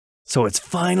so it's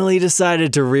finally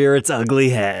decided to rear its ugly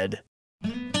head.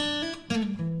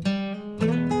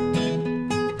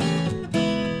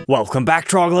 Welcome back,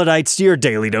 Troglodytes, to your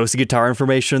daily dose of guitar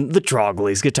information, the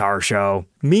Trogly's Guitar Show.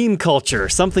 Meme culture,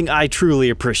 something I truly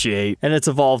appreciate, and it's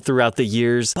evolved throughout the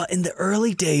years, but in the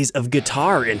early days of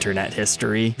guitar internet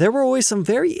history, there were always some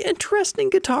very interesting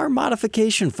guitar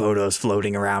modification photos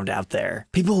floating around out there.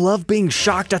 People love being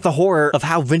shocked at the horror of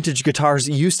how vintage guitars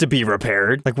used to be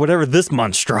repaired, like whatever this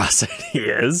monstrosity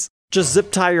is. Just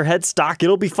zip tie your headstock,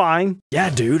 it'll be fine. Yeah,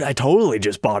 dude, I totally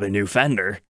just bought a new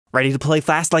Fender. Ready to play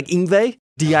fast like Yngwie?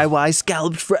 DIY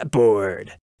scalloped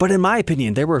fretboard. But in my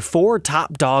opinion, there were 4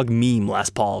 top dog meme Les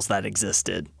Pauls that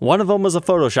existed. One of them was a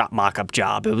Photoshop mock-up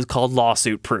job. It was called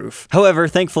lawsuit proof. However,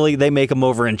 thankfully they make them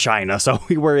over in China, so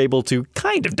we were able to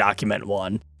kind of document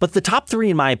one. But the top 3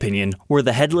 in my opinion were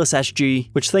the Headless SG,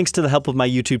 which thanks to the help of my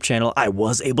YouTube channel, I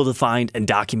was able to find and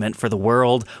document for the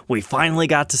world. We finally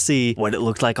got to see what it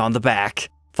looked like on the back.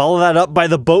 Follow that up by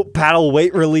the Boat Paddle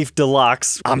Weight Relief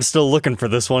Deluxe. I'm still looking for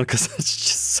this one because it's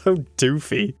just so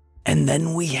doofy. And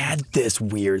then we had this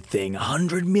weird thing,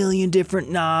 100 million different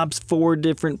knobs, 4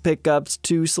 different pickups,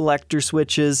 2 selector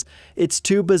switches. It's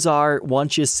too bizarre.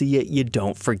 Once you see it, you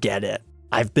don't forget it.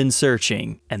 I've been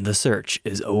searching, and the search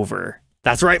is over.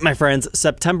 That's right, my friends,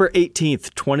 September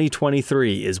 18th,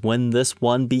 2023 is when this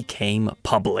one became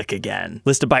public again.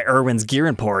 Listed by Irwin's Gear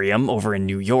Emporium over in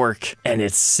New York, and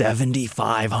it's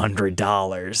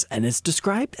 $7,500. And it's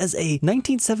described as a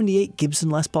 1978 Gibson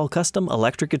Les Paul Custom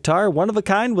electric guitar, one of a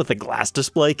kind with a glass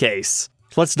display case.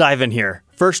 So let's dive in here.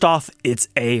 First off, it's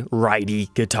a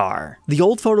Righty guitar. The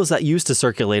old photos that used to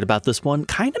circulate about this one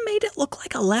kind of made it look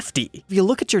like a lefty. If you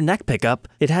look at your neck pickup,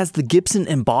 it has the Gibson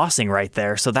embossing right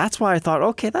there, so that's why I thought,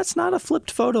 okay, that's not a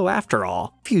flipped photo after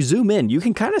all. If you zoom in, you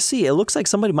can kind of see it looks like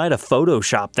somebody might have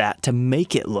photoshopped that to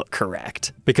make it look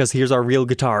correct. Because here's our real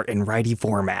guitar in Righty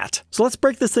format. So let's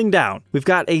break this thing down. We've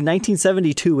got a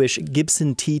 1972-ish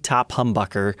Gibson T-top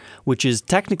humbucker, which is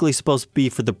technically supposed to be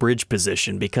for the bridge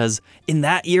position because in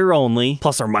that year only,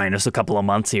 plus or minus a couple of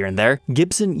months here and there,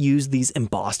 Gibson used these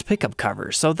embossed pickup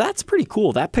covers. So that's pretty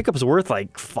cool. That pickup's worth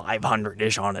like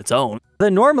 $500-ish on its own.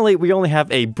 Then normally we only have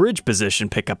a bridge position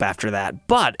pickup after that,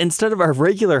 but instead of our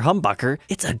regular humbucker,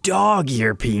 it's a dog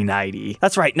ear P90.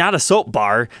 That's right, not a soap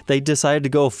bar. They decided to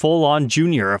go full on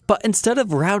junior, but instead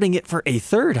of routing it for a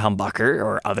third humbucker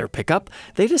or other pickup,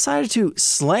 they decided to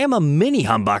slam a mini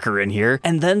humbucker in here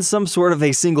and then some sort of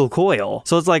a single coil.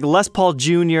 So it's like Les Paul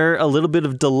Jr., a little bit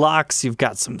of deluxe, you've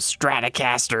got some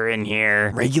Stratocaster in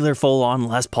here, regular full on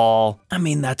Les Paul. I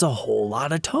mean, that's a whole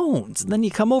lot of tones. And then you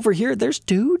come over here, there's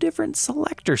 2 different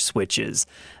selector switches.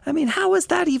 I mean, how is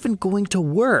that even going to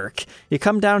work? You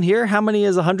come down here, how many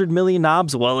is 100 million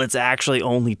knobs? Well, it's actually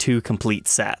only 2 complete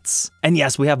sets. And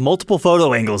yes, we have multiple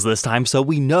photo angles this time, so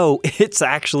we know it's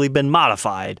actually been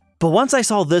modified. But once I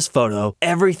saw this photo,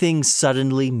 everything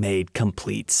suddenly made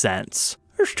complete sense.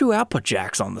 There's 2 output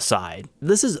jacks on the side.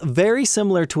 This is very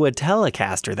similar to a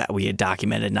Telecaster that we had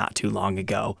documented not too long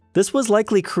ago. This was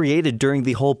likely created during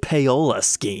the whole payola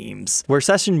schemes, where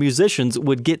session musicians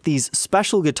would get these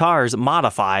special guitars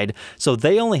modified so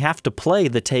they only have to play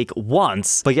the take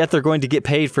once, but yet they're going to get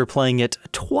paid for playing it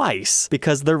twice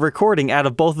because they're recording out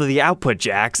of both of the output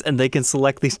jacks and they can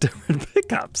select these different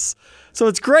pickups. So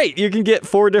it's great, you can get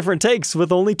 4 different takes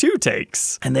with only 2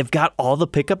 takes. And they've got all the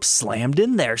pickups slammed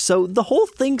in there, so the whole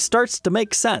thing starts to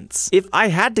make sense. If I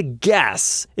had to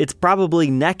guess, it's probably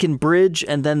neck and bridge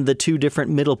and then the 2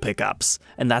 different middle pickups.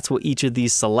 And that's what each of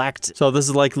these select. So this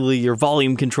is likely your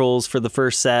volume controls for the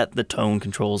first set, the tone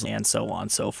controls, and so on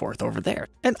and so forth over there.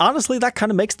 And honestly, that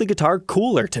kind of makes the guitar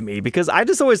cooler to me because I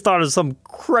just always thought it was some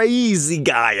crazy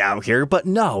guy out here, but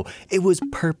no, it was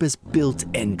purpose built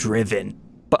and driven.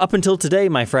 But up until today,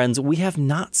 my friends, we have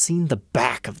not seen the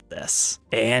back of this.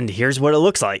 And here's what it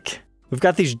looks like. We've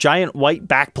got these giant white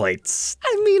backplates.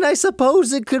 I mean, I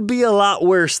suppose it could be a lot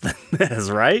worse than this,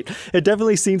 right? It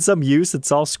definitely seen some use.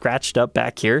 It's all scratched up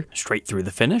back here, straight through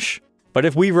the finish. But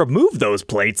if we remove those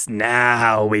plates,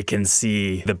 now we can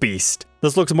see the beast.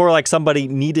 This looks more like somebody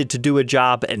needed to do a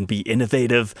job and be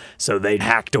innovative, so they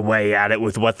hacked away at it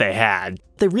with what they had.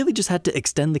 They really just had to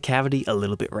extend the cavity a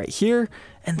little bit right here,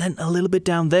 and then a little bit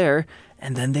down there,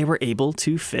 and then they were able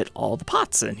to fit all the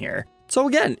pots in here. So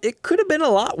again, it could have been a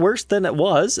lot worse than it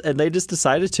was, and they just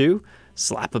decided to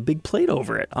slap a big plate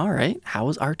over it. All right, how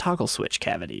is our toggle switch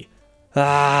cavity?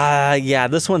 Yeah,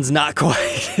 this one's not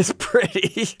quite as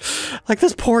pretty. Like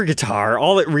this poor guitar,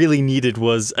 all it really needed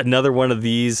was another one of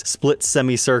these, split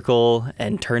semicircle,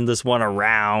 and turn this one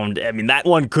around. I mean, that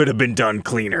one could have been done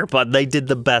cleaner, but they did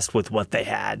the best with what they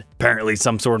had. Apparently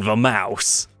some sort of a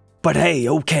mouse. But hey,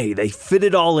 okay, they fit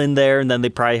it all in there, and then they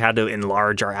probably had to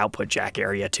enlarge our output jack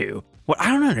area too. What I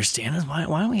don't understand is why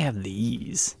don't we have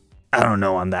these? I don't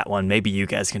know on that one, maybe you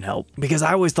guys can help. Because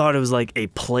I always thought it was like a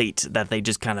plate that they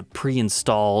just kind of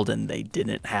pre-installed and they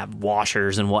didn't have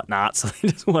washers and whatnot, so they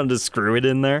just wanted to screw it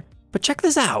in there. But check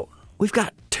this out, we've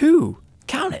got two,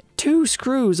 count it, two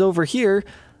screws over here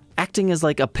acting as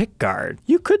like a pick guard.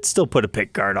 You could still put a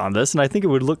pick guard on this and I think it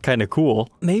would look kind of cool.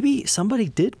 Maybe somebody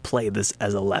did play this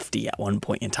as a lefty at one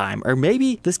point in time, or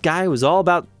maybe this guy was all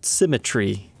about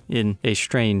symmetry in a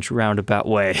strange roundabout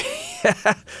way.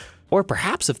 Or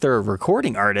perhaps if they're a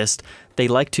recording artist, they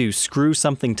like to screw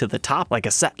something to the top like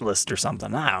a set list or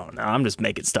something. I don't know, I'm just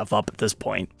making stuff up at this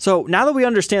point. So now that we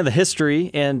understand the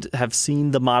history and have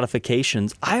seen the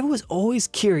modifications, I was always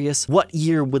curious, what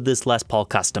year would this Les Paul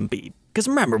Custom be? Because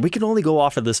remember, we can only go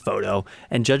off of this photo,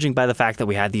 and judging by the fact that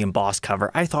we had the embossed cover,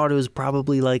 I thought it was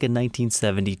probably like a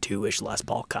 1972-ish Les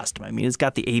Paul Custom. I mean, it's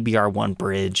got the ABR1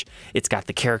 bridge, it's got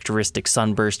the characteristic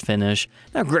sunburst finish.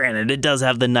 Now granted, it does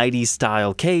have the 90s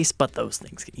style case, but those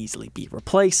things can easily be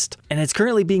replaced. And it's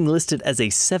currently being listed as a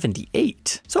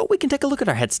 78. So we can take a look at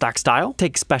our headstock style,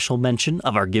 take special mention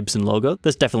of our Gibson logo.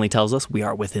 This definitely tells us we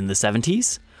are within the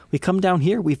 70s. We come down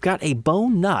here, we've got a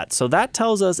bone nut, so that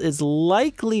tells us it's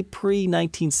likely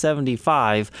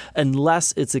pre-1975,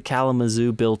 unless it's a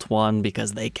Kalamazoo built one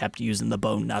because they kept using the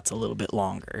bone nuts a little bit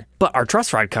longer. But our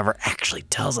truss rod cover actually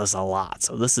tells us a lot,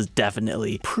 so this is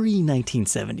definitely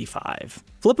pre-1975.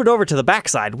 Flip it over to the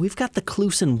backside, we've got the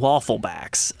Klusen waffle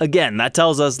backs. Again, that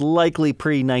tells us likely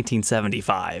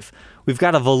pre-1975. We've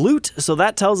got a volute, so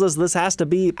that tells us this has to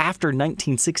be after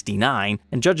 1969,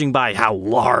 and judging by how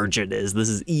large it is, this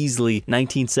is easily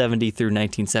 1970 through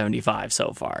 1975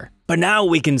 so far. But now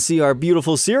we can see our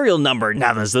beautiful serial number.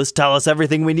 Now does this tell us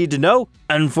everything we need to know?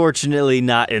 Unfortunately,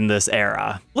 not in this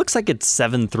era. Looks like it's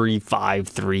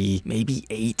 7353, maybe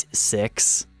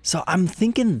 86. So I'm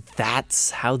thinking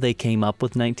that's how they came up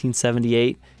with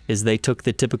 1978. Is they took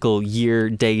the typical year,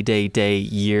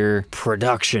 year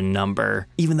production number,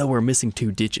 even though we're missing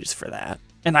 2 digits for that.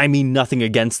 And I mean nothing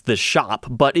against the shop,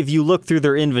 but if you look through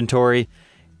their inventory,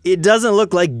 it doesn't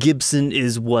look like Gibson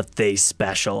is what they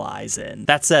specialize in.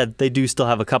 That said, they do still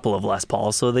have a couple of Les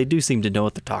Pauls, so they do seem to know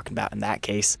what they're talking about in that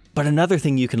case. But another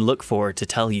thing you can look for to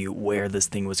tell you where this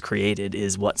thing was created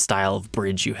is what style of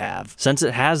bridge you have. Since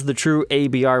it has the true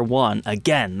ABR1,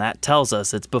 again, that tells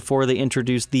us it's before they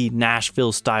introduced the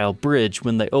Nashville style bridge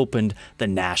when they opened the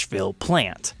Nashville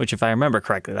plant, which if I remember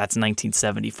correctly, that's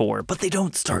 1974. But they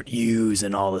don't start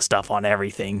using all the stuff on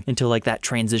everything until like that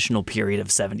transitional period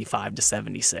of 75 to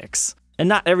 76. And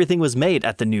not everything was made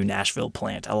at the new Nashville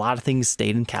plant. A lot of things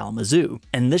stayed in Kalamazoo.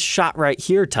 And this shot right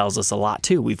here tells us a lot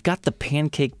too. We've got the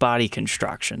pancake body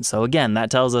construction. So again,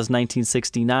 that tells us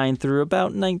 1969 through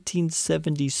about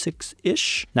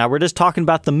 1976-ish. Now we're just talking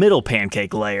about the middle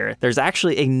pancake layer. There's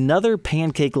actually another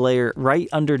pancake layer right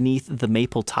underneath the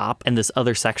maple top and this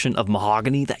other section of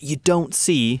mahogany that you don't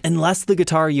see unless the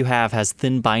guitar you have has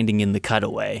thin binding in the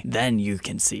cutaway. Then you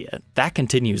can see it. That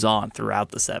continues on throughout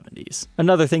the 70s.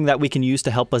 Another thing that we can use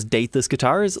to help us date this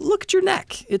guitar is look at your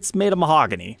neck. It's made of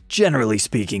mahogany. Generally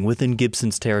speaking, within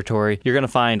Gibson's territory, you're gonna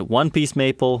find 1-piece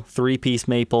maple, 3-piece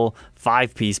maple,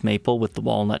 5-piece maple with the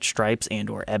walnut stripes and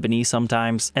or ebony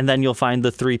sometimes, and then you'll find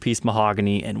the 3-piece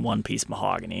mahogany and 1-piece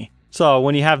mahogany. So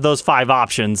when you have those 5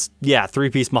 options, yeah,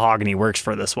 3-piece mahogany works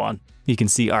for this one. You can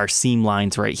see our seam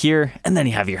lines right here, and then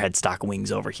you have your headstock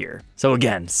wings over here. So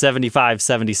again, 75,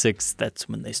 76, that's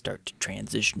when they start to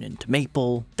transition into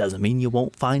maple. Doesn't mean you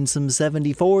won't find some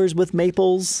 74s with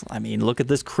maples. I mean, look at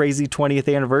this crazy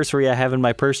 20th anniversary I have in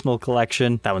my personal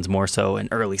collection. That one's more so an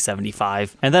early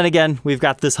 75. And then again, we've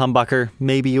got this humbucker.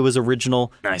 Maybe it was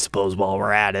original. And I suppose while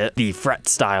we're at it, the fret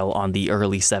style on the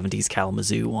early 70s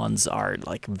Kalamazoo ones are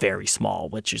like very small,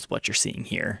 which is what you're seeing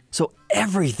here. So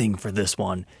everything for this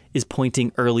one is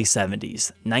pointing early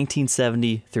 70s,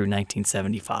 1970 through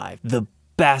 1975. The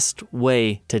best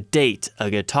way to date a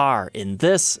guitar in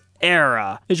this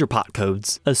era is your pot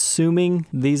codes. Assuming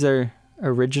these are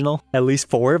original, at least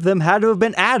 4 of them had to have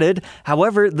been added.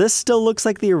 However, this still looks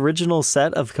like the original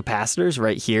set of capacitors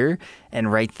right here and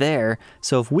right there.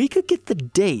 So if we could get the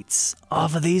dates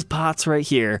off of these pots right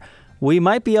here, we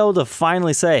might be able to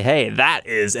finally say, hey, that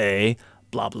is a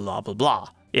blah, blah, blah, blah.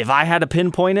 If I had to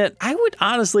pinpoint it, I would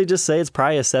honestly just say it's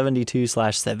probably a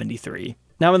 72/73.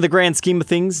 Now, in the grand scheme of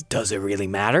things, does it really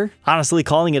matter? Honestly,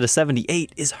 calling it a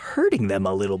 78 is hurting them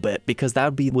a little bit because that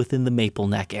would be within the maple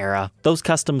neck era. Those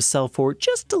customs sell for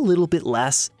just a little bit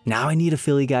less. Now I need to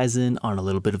fill you guys in on a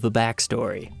little bit of a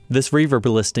backstory. This reverb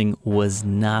listing was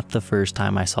not the first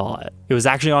time I saw it. It was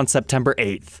actually on September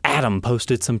 8th. Adam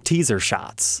posted some teaser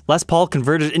shots. Les Paul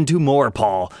converted into more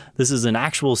Paul. This is an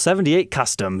actual 78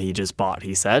 custom he just bought,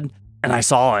 he said. And I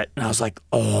saw it, and I was like,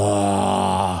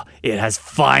 oh, it has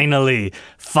finally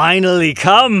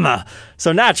come.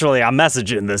 So naturally, I'm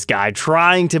messaging this guy,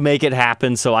 trying to make it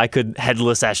happen so I could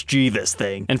Headless SG this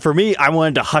thing. And for me, I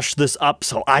wanted to hush this up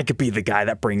so I could be the guy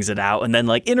that brings it out and then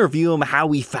like interview him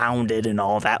how he found it and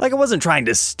all that. Like I wasn't trying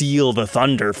to steal the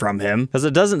thunder from him, because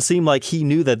it doesn't seem like he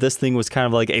knew that this thing was kind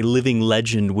of like a living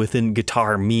legend within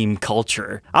guitar meme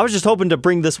culture. I was just hoping to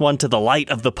bring this one to the light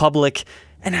of the public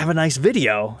and have a nice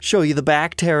video, show you the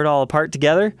back, tear it all apart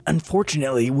together.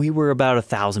 Unfortunately, we were about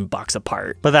 $1,000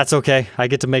 apart, but that's okay. I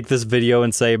get to make this video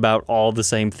and say about all the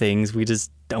same things. We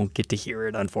just don't get to hear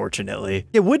it, unfortunately.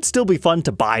 It would still be fun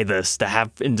to buy this to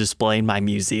have in display in my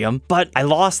museum, but I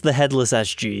lost the Headless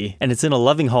SG and it's in a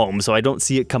loving home, so I don't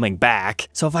see it coming back.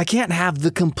 So if I can't have the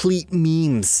complete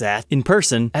meme set in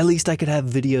person, at least I could have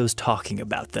videos talking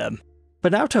about them.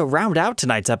 But now to round out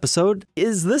tonight's episode,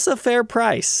 is this a fair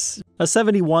price? A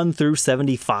 71 through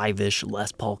 75-ish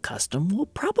Les Paul custom will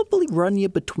probably run you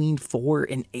between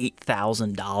 $4,000 and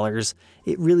 $8,000.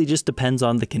 It really just depends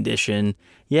on the condition.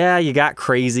 Yeah, you got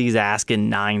crazies asking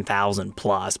 $9,000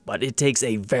 plus, but it takes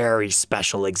a very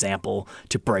special example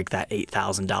to break that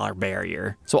 $8,000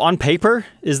 barrier. So on paper,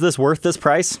 is this worth this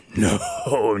price?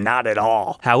 No, not at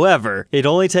all. However, it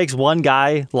only takes one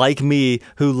guy like me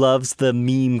who loves the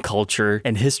meme culture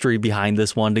and history behind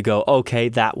this one to go, okay,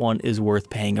 that one is worth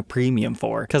paying a premium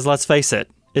for. Because let's face it,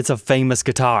 it's a famous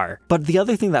guitar. But the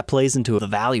other thing that plays into the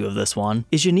value of this one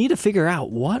is you need to figure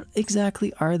out what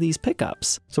exactly are these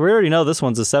pickups. So we already know this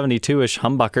one's a 72-ish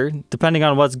humbucker. Depending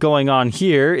on what's going on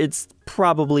here, it's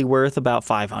probably worth about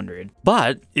 $500.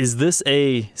 But is this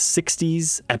a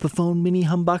 60s Epiphone mini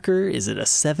humbucker? Is it a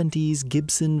 70s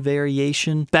Gibson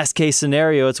variation? Best case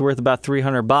scenario, it's worth about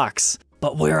 $300.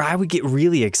 But where I would get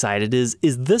really excited is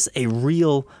this a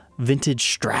real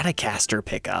vintage Stratocaster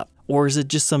pickup? Or is it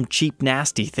just some cheap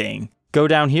nasty thing? Go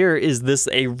down here, is this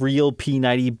a real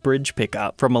P90 bridge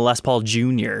pickup from a Les Paul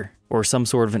Jr. or some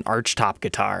sort of an archtop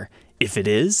guitar? If it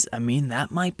is, I mean,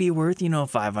 that might be worth,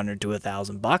 $500 to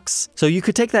 $1,000. So you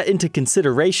could take that into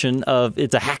consideration of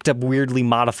it's a hacked up, weirdly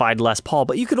modified Les Paul,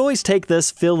 but you could always take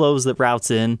this, fill those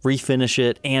routes in, refinish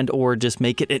it, and or just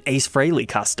make it an Ace Frehley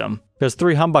custom. Because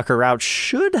 3 humbucker routes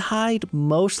should hide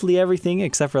mostly everything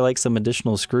except for like some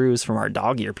additional screws from our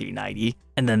dog ear P90.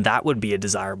 And then that would be a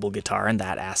desirable guitar in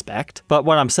that aspect. But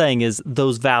what I'm saying is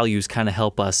those values kind of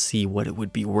help us see what it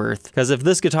would be worth. Because if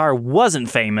this guitar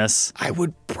wasn't famous, I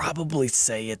would probably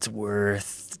say it's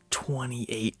worth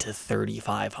 $2,800 to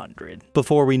 $3,500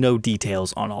 before we know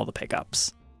details on all the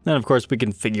pickups. Then of course we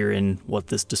can figure in what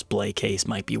this display case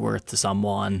might be worth to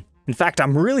someone. In fact,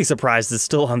 I'm really surprised it's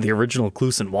still on the original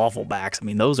Kluson waffle backs. I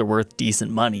mean, those are worth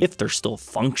decent money if they're still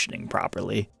functioning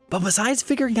properly. But besides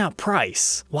figuring out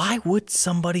price, why would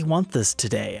somebody want this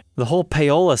today? The whole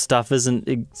payola stuff isn't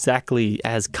exactly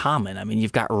as common. I mean,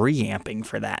 you've got reamping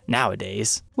for that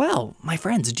nowadays. Well, my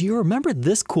friends, do you remember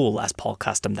this cool Les Paul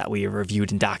custom that we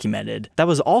reviewed and documented? That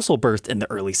was also birthed in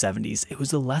the early 70s. It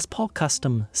was the Les Paul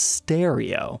Custom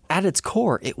Stereo. At its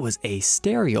core, it was a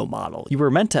stereo model. You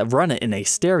were meant to run it in a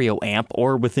stereo amp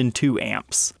or within 2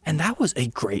 amps. And that was a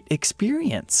great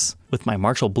experience. With my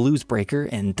Marshall Blues Breaker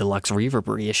and Deluxe Reverb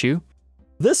reissue.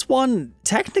 This one,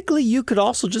 technically you could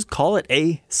also just call it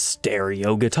a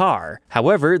stereo guitar.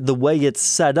 However, the way it's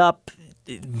set up,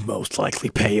 most likely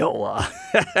payola.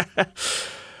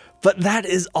 But that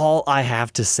is all I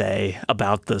have to say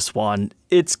about this one.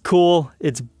 It's cool,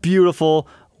 it's beautiful.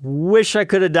 Wish I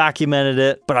could have documented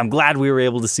it, but I'm glad we were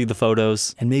able to see the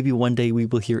photos, and maybe one day we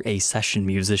will hear a session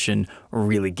musician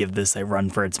really give this a run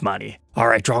for its money.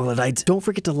 Alright, Troglodytes, don't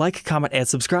forget to like, comment, and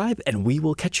subscribe, and we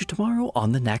will catch you tomorrow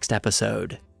on the next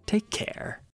episode. Take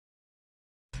care.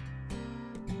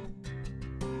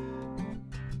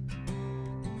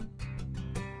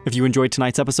 If you enjoyed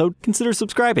tonight's episode, consider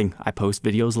subscribing. I post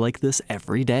videos like this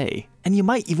every day, and you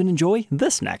might even enjoy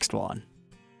this next one.